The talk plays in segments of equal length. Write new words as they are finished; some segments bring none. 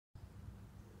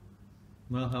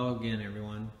Well, hello again,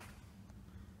 everyone.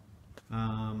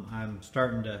 I'm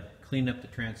starting to clean up the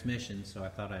transmission, so I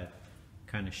thought I'd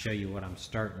kind of show you what I'm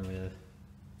starting with.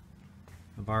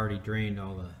 I've already drained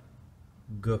all the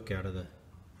gook out of the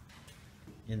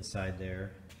inside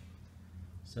there.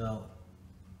 So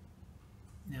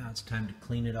now it's time to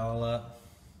clean it all up,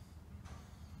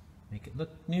 make it look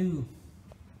new.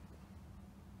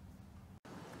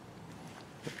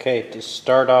 Okay, to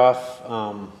start off,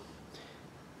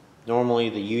 normally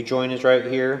the U-joint is right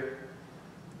here.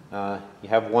 You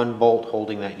have one bolt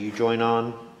holding that U-joint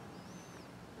on.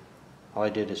 All I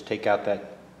did is take out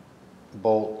that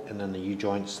bolt and then the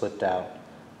U-joint slipped out.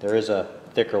 There is a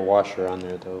thicker washer on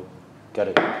there though.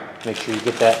 Got to make sure you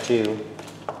get that too.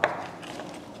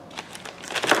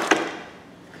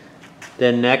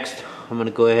 Then next, I'm going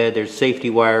to go ahead, there's safety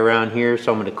wire around here,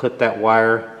 so I'm going to clip that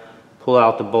wire, pull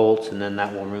out the bolts, and then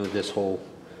that will remove this whole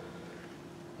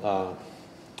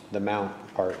the mount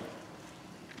part.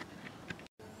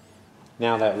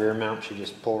 Now that rear mount should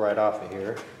just pull right off of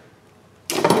here.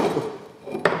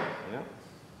 Yeah.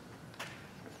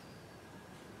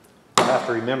 I have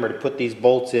to remember to put these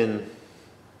bolts in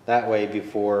that way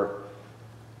before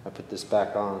I put this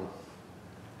back on.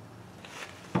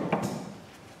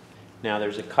 Now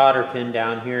there's a cotter pin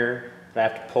down here that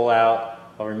I have to pull out.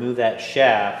 I'll remove that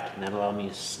shaft, and that'll allow me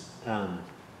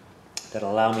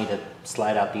to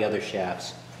slide out the other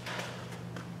shafts.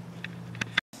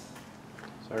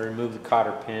 So I remove the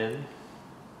cotter pin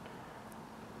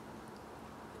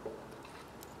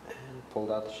and pulled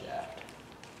out the shaft.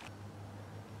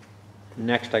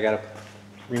 Next I got to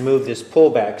remove this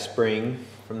pullback spring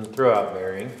from the throwout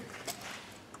bearing.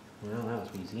 Well, that was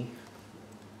easy.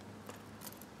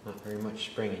 Not very much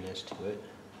springiness to it.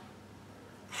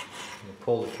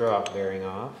 Pull the throwout bearing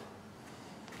off.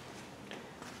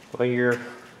 Well, you're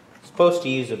supposed to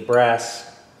use a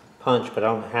brass punch, but I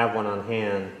don't have one on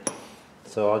hand.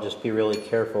 So I'll just be really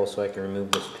careful so I can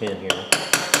remove this pin here.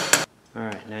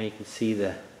 Alright, now you can see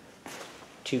the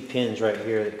two pins right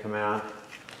here that come out.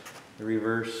 The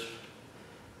reverse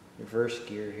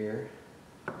gear here.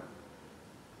 Pull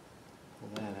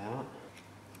that out.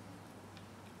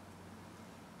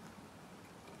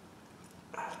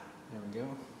 There we go.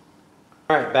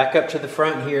 Alright, back up to the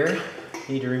front here.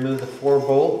 Need to remove the 4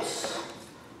 bolts.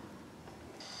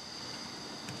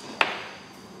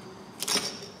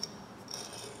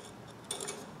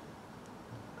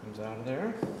 Comes out of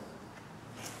there.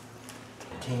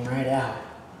 Came right out.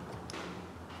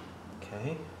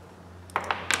 Okay.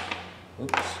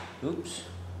 Oops.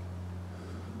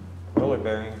 Roller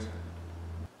bearings.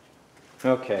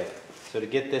 Okay, so to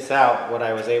get this out, what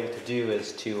I was able to do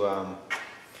is to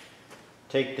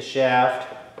take the shaft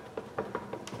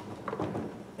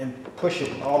and push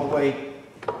it all the way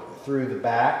through the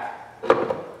back,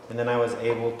 and then I was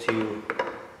able to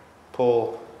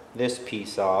pull this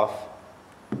piece off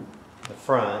the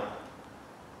front.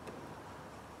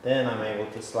 Then I'm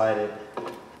able to slide it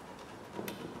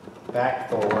back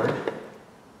forward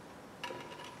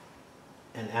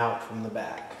and out from the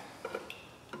back.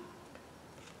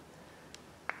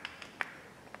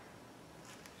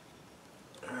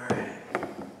 Alright.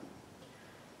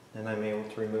 Then I'm able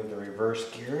to remove the reverse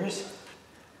gears.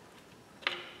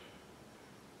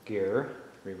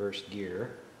 Reverse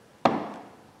gear.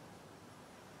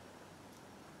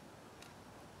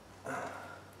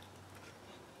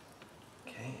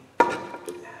 Okay.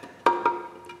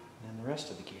 And the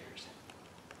rest of the gears.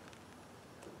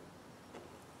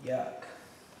 Yuck.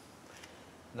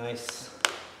 Nice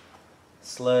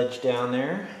sludge down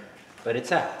there, but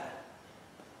it's out.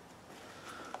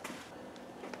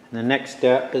 And the next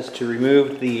step is to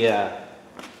remove the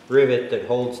rivet that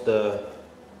holds the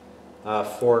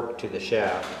fork to the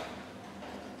shaft.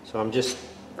 So I'm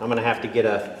going to have to get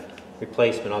a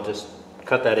replacement. I'll just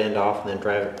cut that end off and then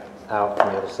drive it out from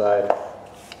the other side.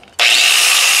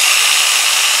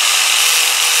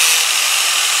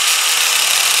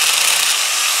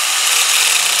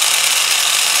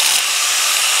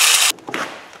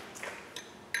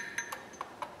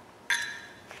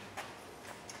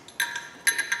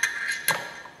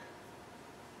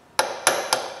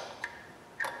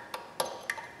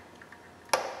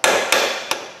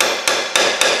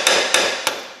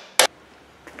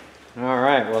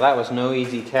 Alright, well that was no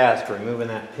easy task removing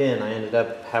that pin. I ended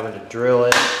up having to drill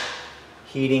it,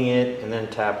 heating it, and then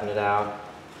tapping it out.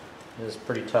 It was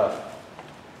pretty tough.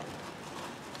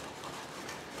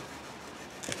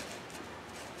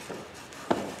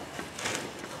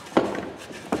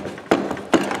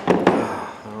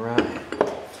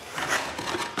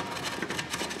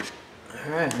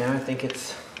 Alright, now I think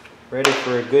it's ready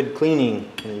for a good cleaning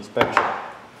and inspection.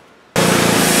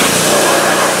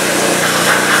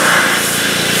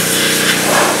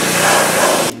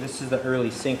 This is the early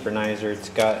synchronizer. It's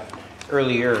got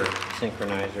earlier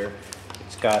synchronizer.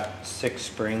 It's got 6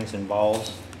 springs and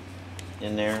balls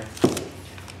in there.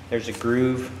 There's a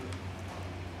groove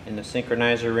in the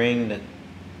synchronizer ring that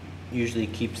usually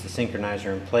keeps the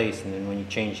synchronizer in place, and then when you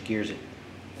change gears it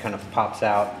kind of pops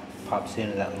out, pops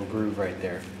into that little groove right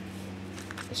there.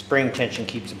 The spring tension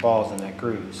keeps the balls in that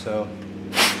groove. So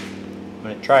I'm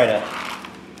going to try to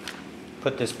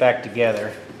put this back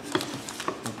together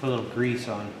and put a little grease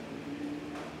on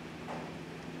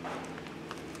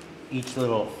each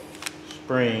little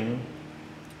spring,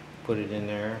 put it in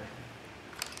there.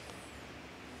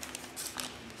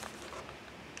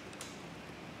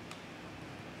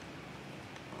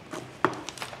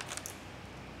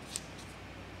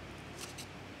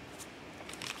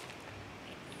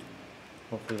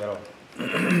 Hopefully that'll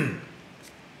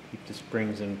keep the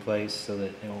springs in place so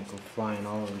that they won't go flying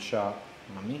all over the shop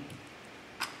on me.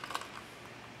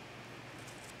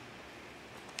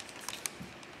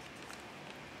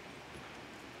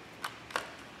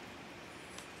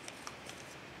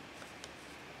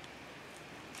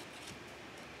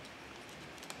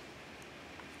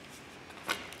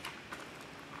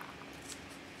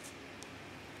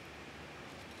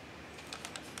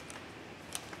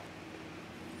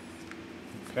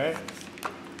 Okay,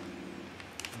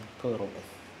 put a little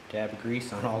dab of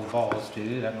grease on all the balls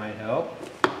too, that might help.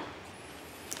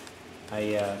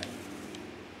 I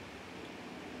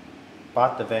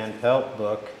bought the Van Pelt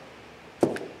book,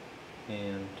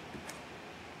 and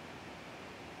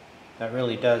that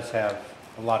really does have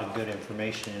a lot of good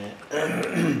information in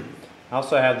it. I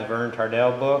also have the Vern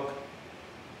Tardell book,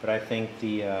 but I think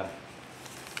the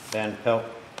Van Pelt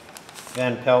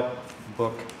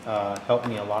book helped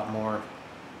me a lot more.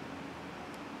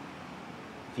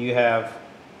 If you have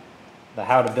the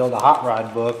How to Build a Hot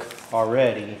Rod book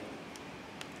already,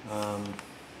 well,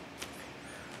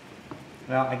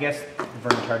 I guess the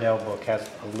Vern Tardell book has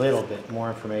a little bit more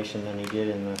information than he did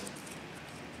in the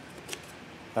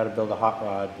How to Build a Hot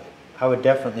Rod. But I would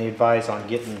definitely advise on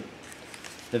getting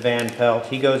the Van Pelt.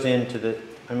 He goes into the,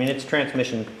 I mean, it's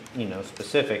transmission, you know,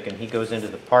 specific, and he goes into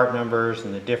the part numbers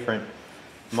and the different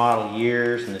model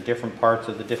years and the different parts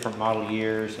of the different model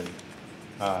years, and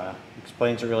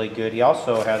explains it really good. He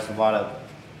also has a lot of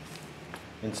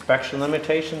inspection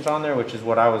limitations on there, which is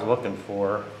what I was looking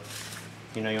for.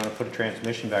 You know, you want to put a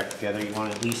transmission back together, you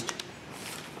want to at least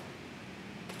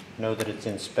know that it's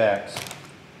in specs.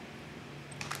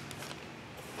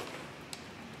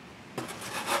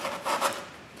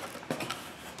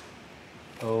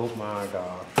 Oh my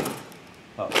gosh.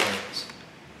 Oh, thanks.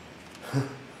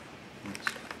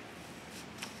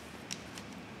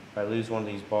 If I lose one of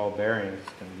these ball bearings,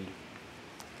 it's going to be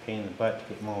a pain in the butt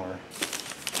to get more.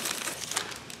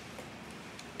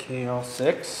 Okay, all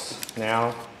 6.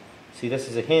 Now, see, this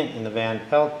is a hint in the Van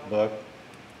Pelt book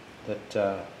that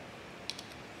to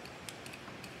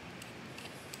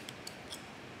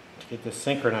get the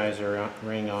synchronizer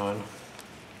ring on,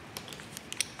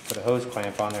 put a hose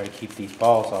clamp on there to keep these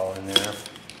balls all in there. At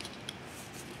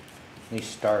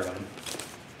least start them.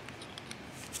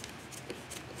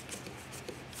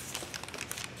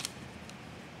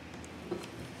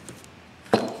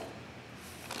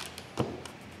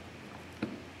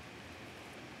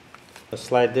 I'll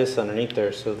slide this underneath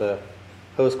there so the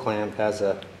hose clamp has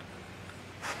a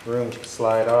room to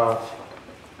slide off.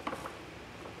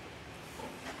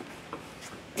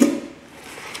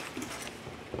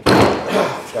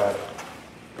 Got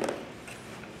it.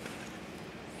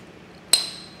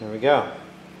 There we go.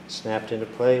 Snapped into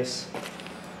place.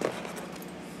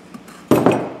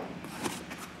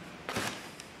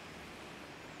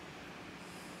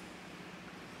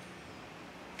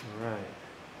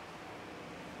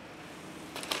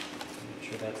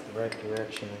 That's the right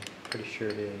direction. I'm pretty sure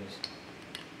it is.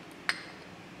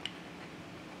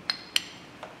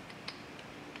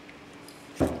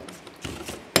 When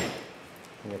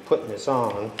you're putting this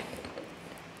on,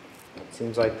 it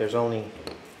seems like there's only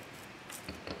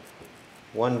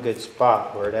one good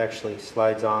spot where it actually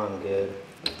slides on good.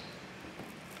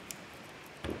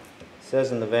 It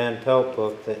says in the Van Pelt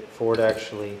book that Ford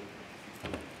actually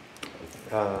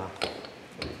I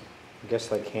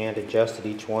guess like hand adjusted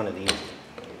each one of these.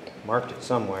 Marked it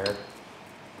somewhere.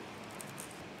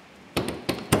 There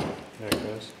it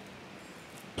goes.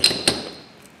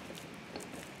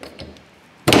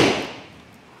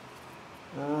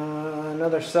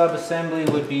 Another sub-assembly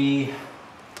would be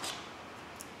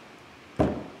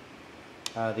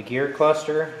the gear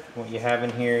cluster. What you have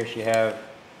in here is you have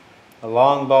a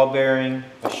long ball bearing,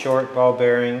 a short ball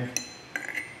bearing,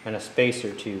 and a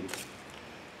spacer tube.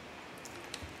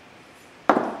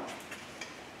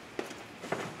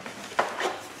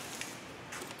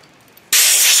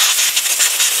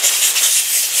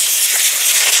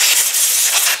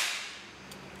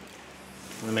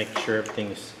 to make sure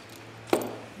everything's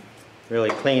really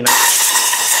clean.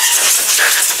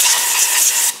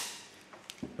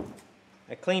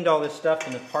 I cleaned all this stuff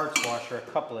in the parts washer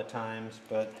a couple of times,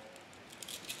 but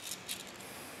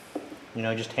you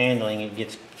know, just handling it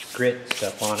gets grit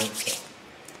stuff on it.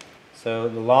 So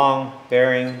the long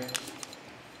bearing,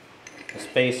 the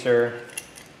spacer,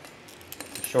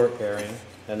 the short bearing,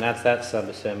 and that's that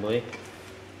sub-assembly.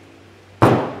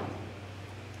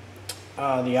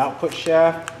 The output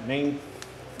shaft,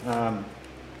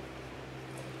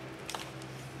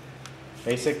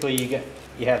 basically you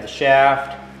have the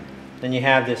shaft, then you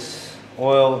have this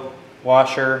oil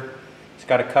washer. It's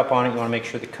got a cup on it. You want to make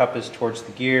sure the cup is towards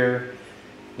the gear.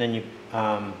 Then you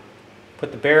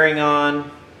put the bearing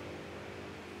on.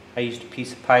 I used a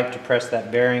piece of pipe to press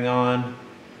that bearing on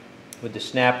with the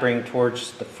snap ring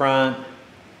towards the front,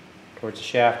 towards the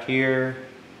shaft here.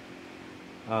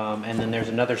 And then there's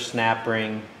another snap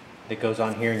ring that goes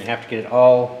on here, and you have to get it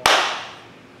all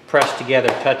pressed together,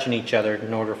 touching each other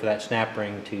in order for that snap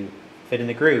ring to fit in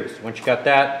the grooves. Once you got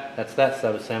that, that's that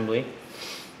sub-assembly.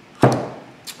 You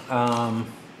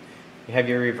have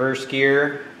your reverse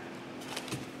gear,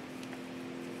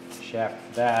 shaft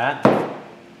for that.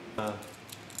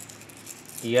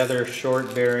 The other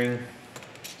short bearing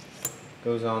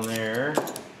goes on there.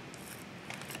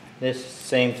 This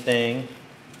same thing.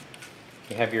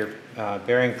 You have your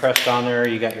bearing pressed on there.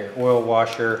 You got your oil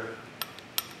washer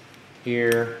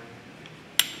here.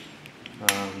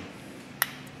 I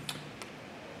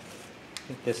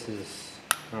think this is,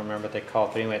 I don't remember what they call it,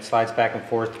 but anyway, it slides back and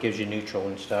forth, gives you neutral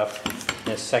and stuff. And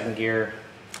this second gear.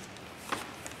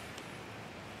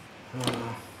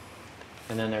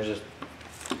 And then there's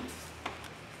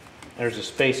a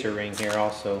spacer ring here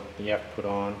also that you have to put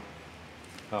on.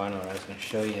 Oh, I know what I was going to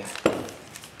show you.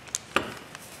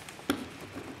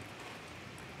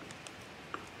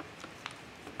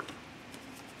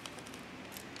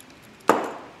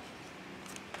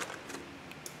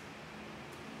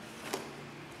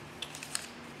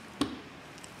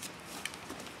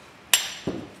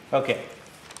 Okay,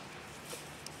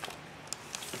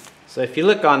 so if you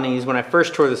look on these, when I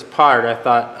first tore this apart, I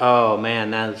thought, oh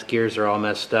man, those gears are all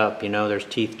messed up, you know, there's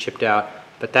teeth chipped out.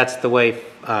 But that's the way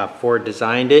Ford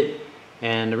designed it,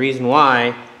 and the reason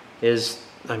why is,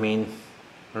 I mean,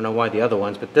 I don't know why the other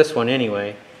ones, but this one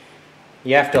anyway,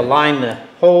 you have to align the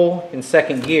hole in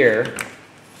second gear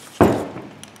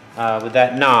with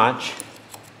that notch,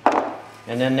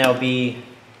 and then there'll be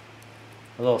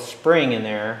a little spring in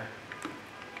there.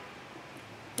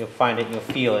 You'll find it, you'll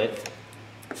feel it,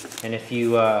 and if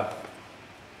you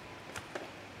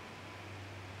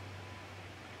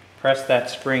press that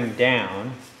spring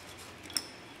down,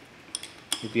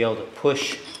 you'll be able to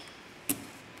push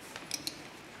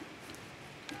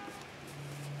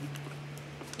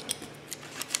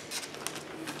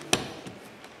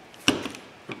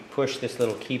this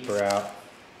little keeper out.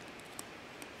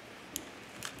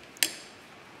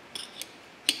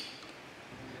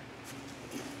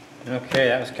 Okay,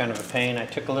 that was kind of a pain. I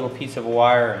took a little piece of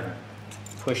wire and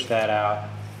pushed that out.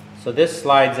 So this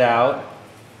slides out,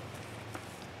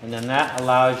 and then that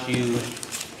allows you to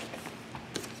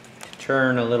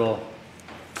turn a little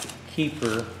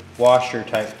keeper washer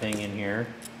type thing in here.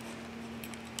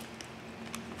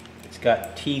 It's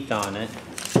got teeth on it,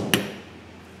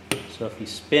 so if you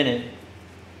spin it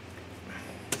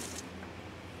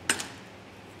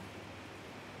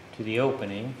to the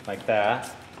opening like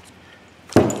that,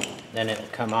 then it'll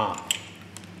come off.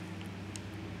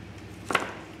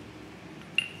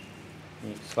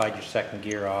 You slide your second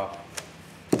gear off.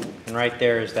 And right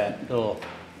there is that little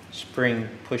spring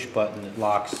push button that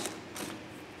locks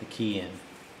the key in.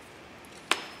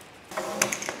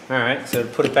 Alright, so to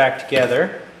put it back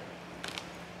together,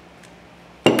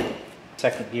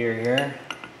 second gear here,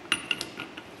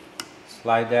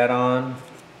 slide that on.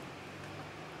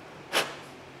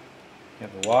 You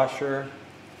have a washer.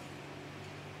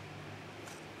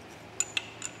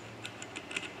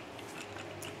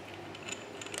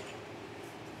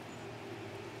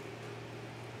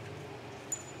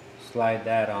 Slide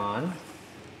that on,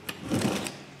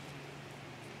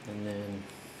 and then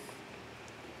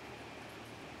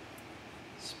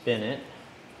spin it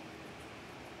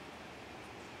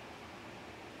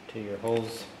till your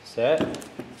hole's set.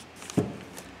 So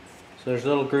there's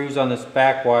little grooves on this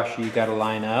back washer you got to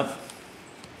line up.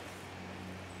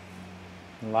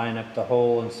 Line up the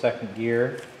hole in second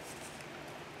gear.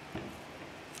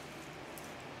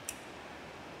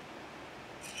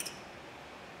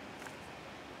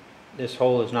 This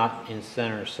hole is not in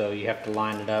center, so you have to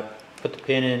line it up. Put the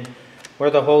pin in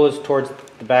where the hole is towards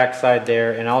the back side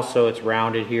there, and also it's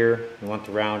rounded here. You want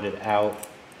to round it out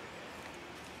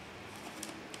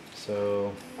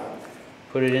So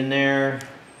put it in there,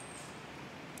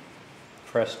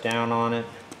 press down on it,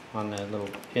 on the little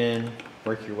pin,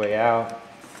 work your way out.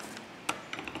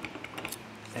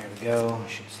 There we go,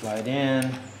 should slide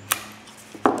in,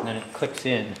 and then it clicks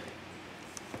in.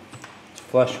 It's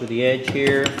flush with the edge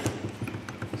here,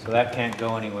 so that can't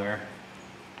go anywhere.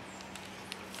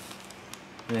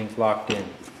 Everything's locked in.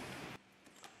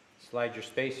 Slide your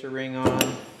spacer ring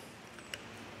on.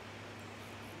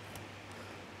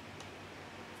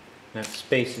 That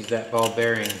spaces that ball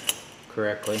bearing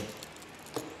correctly.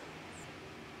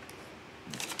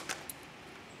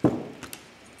 Now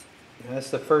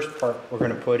that's the first part we're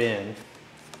going to put in.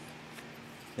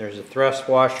 There's a thrust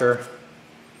washer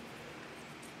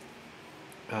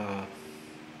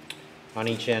on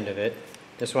each end of it.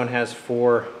 This one has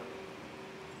 4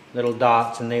 little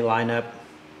dots and they line up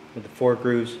with the 4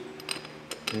 grooves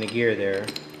in the gear there,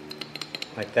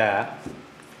 like that.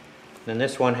 Then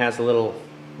this one has a little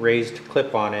raised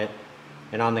clip on it,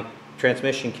 and on the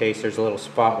transmission case there's a little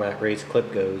spot where that raised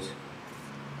clip goes.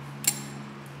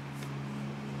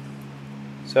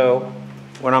 So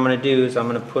what I'm going to do is I'm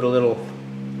going to put a little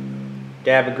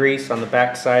dab of grease on the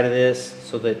back side of this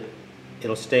so that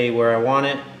it'll stay where I want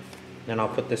it. Then I'll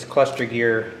put this cluster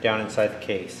gear down inside the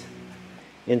case.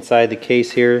 Inside the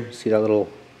case here, see that little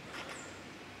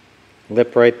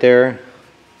lip right there?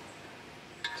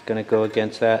 It's going to go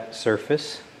against that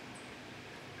surface.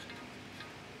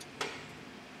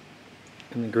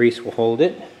 And the grease will hold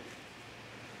it.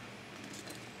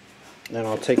 Then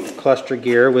I'll take the cluster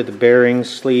gear with the bearing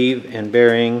sleeve and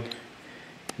bearing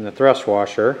and the thrust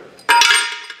washer.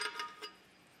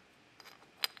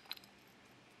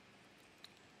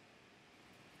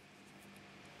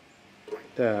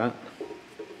 Like that.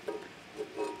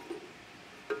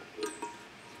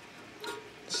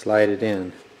 Slide it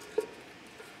in.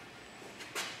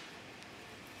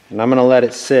 And I'm going to let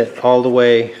it sit all the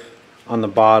way on the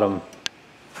bottom.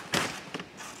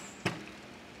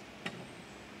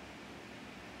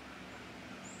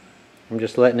 I'm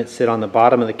just letting it sit on the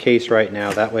bottom of the case right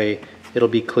now. That way it'll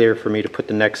be clear for me to put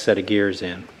the next set of gears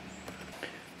in.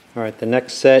 Alright, the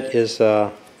next set is the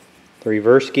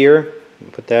reverse gear.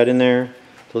 Put that in there.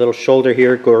 The little shoulder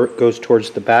here goes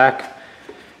towards the back.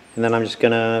 And then I'm just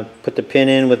going to put the pin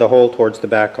in with a hole towards the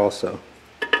back also.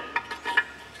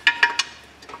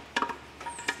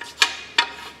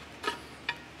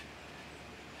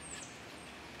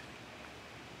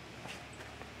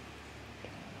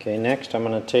 Okay, next I'm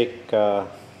going to take the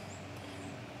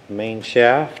main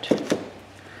shaft. I'm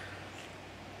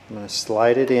going to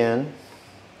slide it in.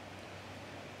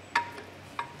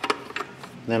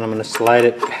 Then I'm going to slide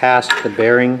it past the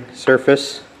bearing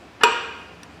surface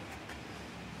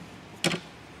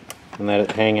and let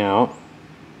it hang out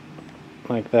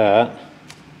like that.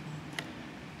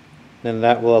 Then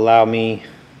that will allow me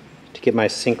to get my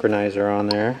synchronizer on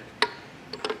there.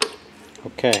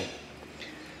 Okay.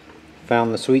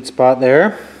 Found the sweet spot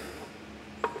there.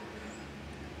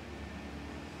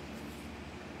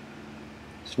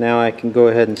 So now I can go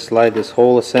ahead and slide this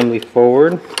whole assembly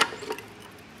forward.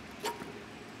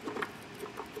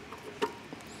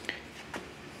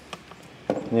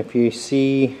 And if you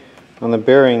see on the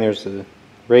bearing there's a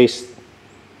race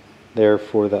there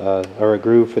for the or a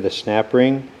groove for the snap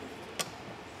ring.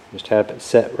 Just have it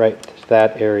set right to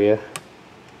that area.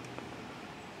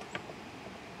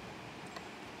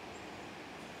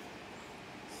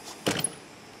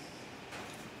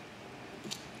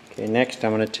 Okay, next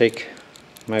I'm going to take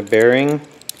my bearing,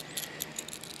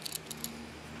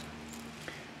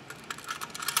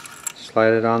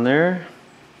 slide it on there.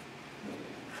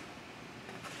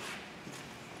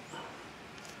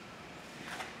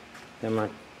 Then I'm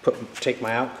going to take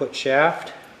my output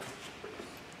shaft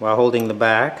while holding the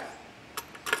back.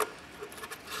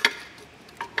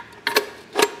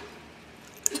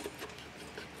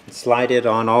 And slide it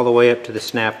on all the way up to the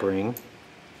snap ring.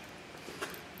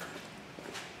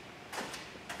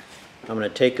 I'm going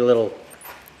to take a little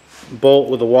bolt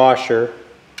with a washer,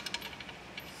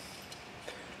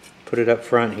 put it up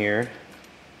front here.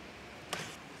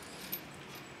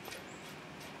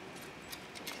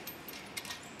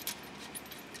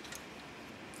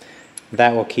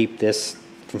 That will keep this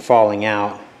from falling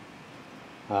out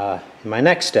in my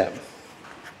next step.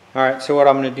 Alright, so what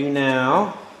I'm going to do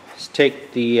now is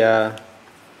take the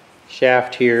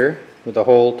shaft here with the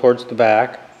hole towards the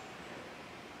back.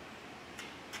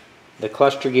 The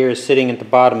cluster gear is sitting at the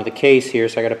bottom of the case here,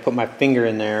 so I got to put my finger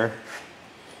in there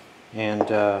and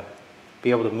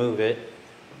be able to move it.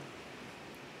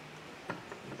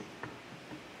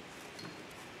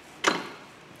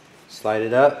 Slide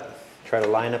it up, try to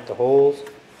line up the holes.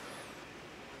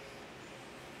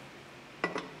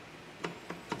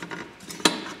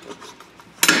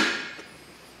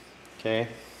 Okay,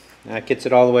 that gets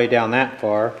it all the way down that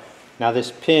far. Now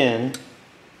this pin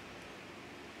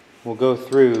will go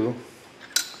through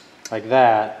like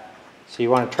that. So you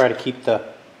want to try to keep the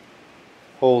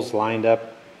holes lined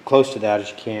up close to that as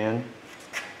you can.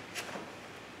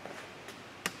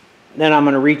 Then I'm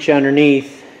going to reach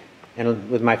underneath and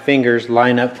with my fingers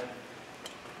line up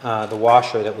the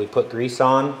washer that we put grease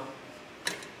on,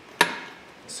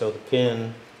 so the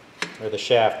pin or the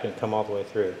shaft can come all the way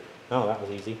through. Oh, that was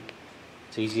easy.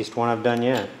 It's the easiest one I've done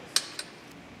yet.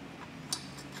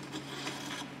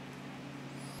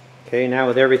 Okay, now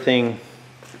with everything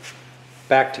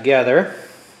back together,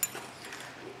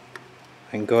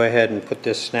 I can go ahead and put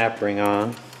this snap ring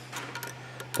on,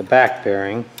 the back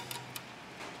bearing.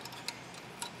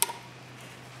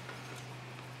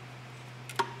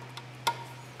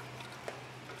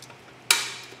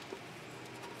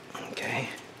 Okay.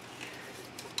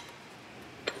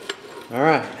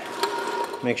 Alright,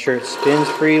 make sure it spins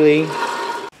freely.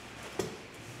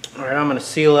 Alright, I'm going to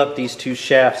seal up these two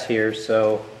shafts here,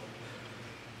 so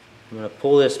I'm going to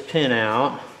pull this pin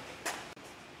out.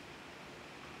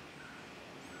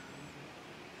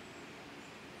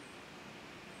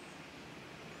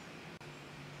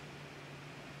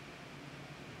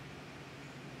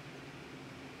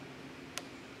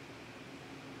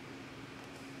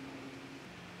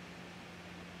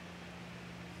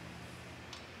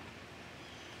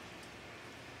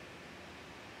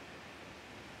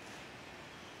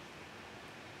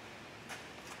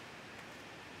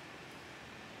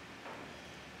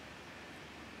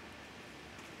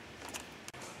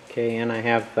 Okay, and I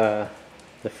have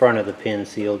the front of the pin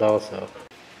sealed also.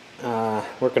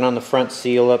 Working on the front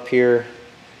seal up here,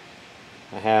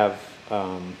 I have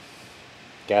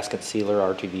gasket sealer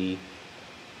RTV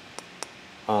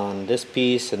on this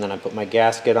piece, and then I put my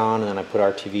gasket on, and then I put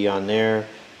RTV on there.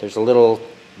 There's a little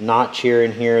notch here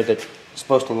in here that's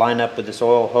supposed to line up with this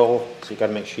oil hole, so you got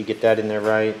to make sure you get that in there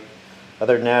right.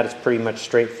 Other than that, it's pretty much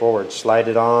straightforward. Slide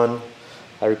it on.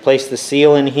 I replaced the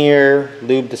seal in here,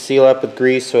 lubed the seal up with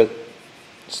grease so it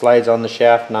slides on the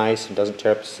shaft nice and doesn't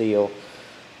tear up the seal.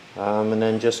 And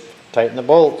then just tighten the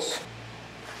bolts.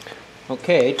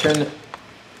 Okay,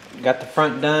 got the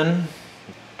front done.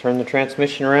 Turn the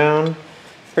transmission around.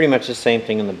 Pretty much the same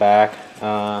thing in the back.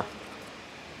 I'll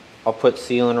put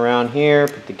sealant around here,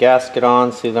 put the gasket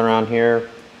on, sealant around here,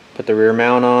 put the rear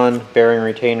mount on, bearing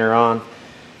retainer on.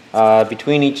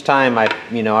 Between each time,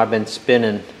 I've been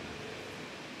spinning.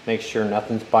 Make sure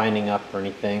nothing's binding up or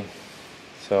anything.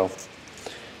 So,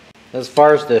 as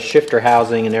far as the shifter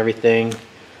housing and everything,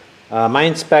 I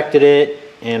inspected it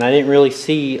and I didn't really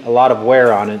see a lot of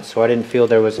wear on it, so I didn't feel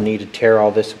there was a need to tear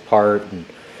all this apart and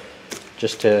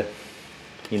just to,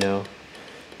 tear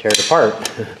it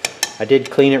apart. I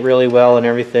did clean it really well and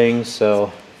everything,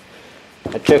 so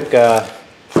I took the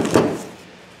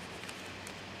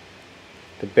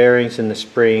bearings and the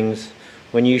springs.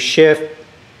 When you shift,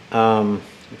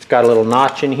 it's got a little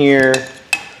notch in here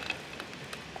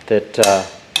that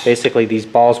basically these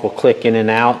balls will click in and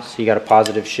out, so you got a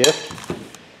positive shift. You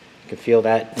can feel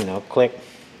that, click,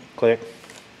 click.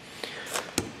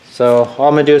 So all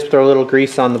I'm going to do is throw a little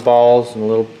grease on the balls and a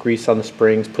little grease on the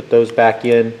springs, put those back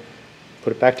in,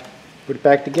 put it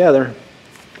back together.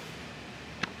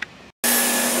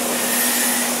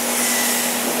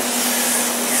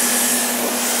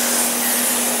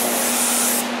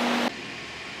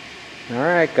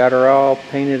 Alright, got her all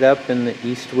painted up in the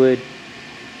Eastwood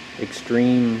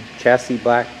Extreme Chassis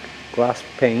Black gloss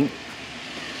paint.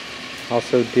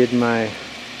 Also did my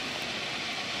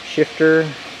shifter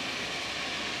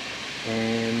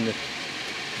and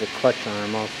the clutch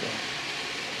arm also.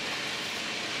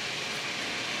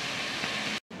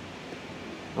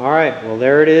 Alright, well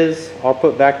there it is, all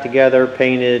put back together,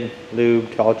 painted,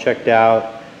 lubed, all checked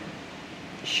out.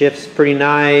 Shifts pretty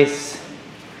nice.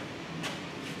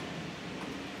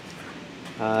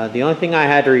 The only thing I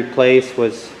had to replace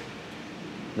was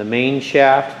the main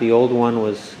shaft. The old one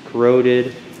was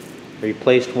corroded.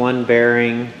 Replaced one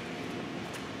bearing.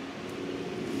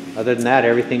 Other than that,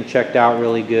 everything checked out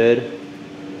really good.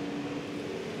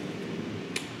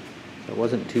 So it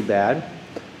wasn't too bad.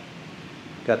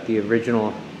 Got the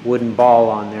original wooden ball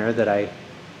on there that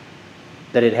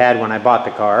it had when I bought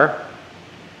the car.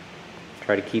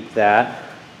 Try to keep that.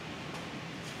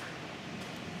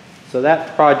 So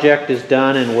that project is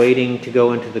done and waiting to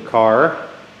go into the car.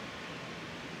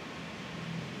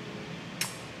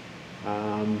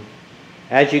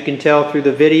 As you can tell through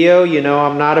the video,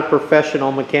 I'm not a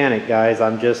professional mechanic, guys.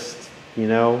 I'm just,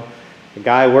 a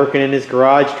guy working in his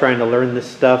garage trying to learn this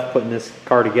stuff, putting this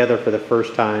car together for the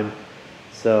first time.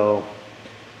 So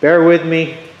bear with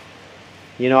me.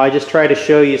 You know, I just try to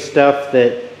show you stuff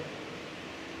that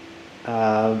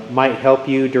might help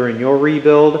you during your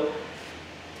rebuild.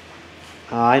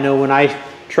 I know when I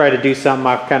try to do something,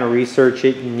 I kind of research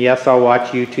it, and yes, I'll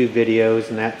watch YouTube videos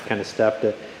and that kind of stuff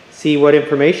to see what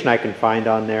information I can find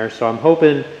on there. So I'm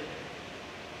hoping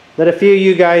that a few of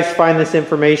you guys find this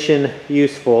information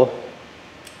useful.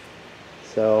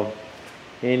 So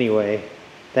anyway,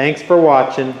 thanks for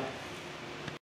watching.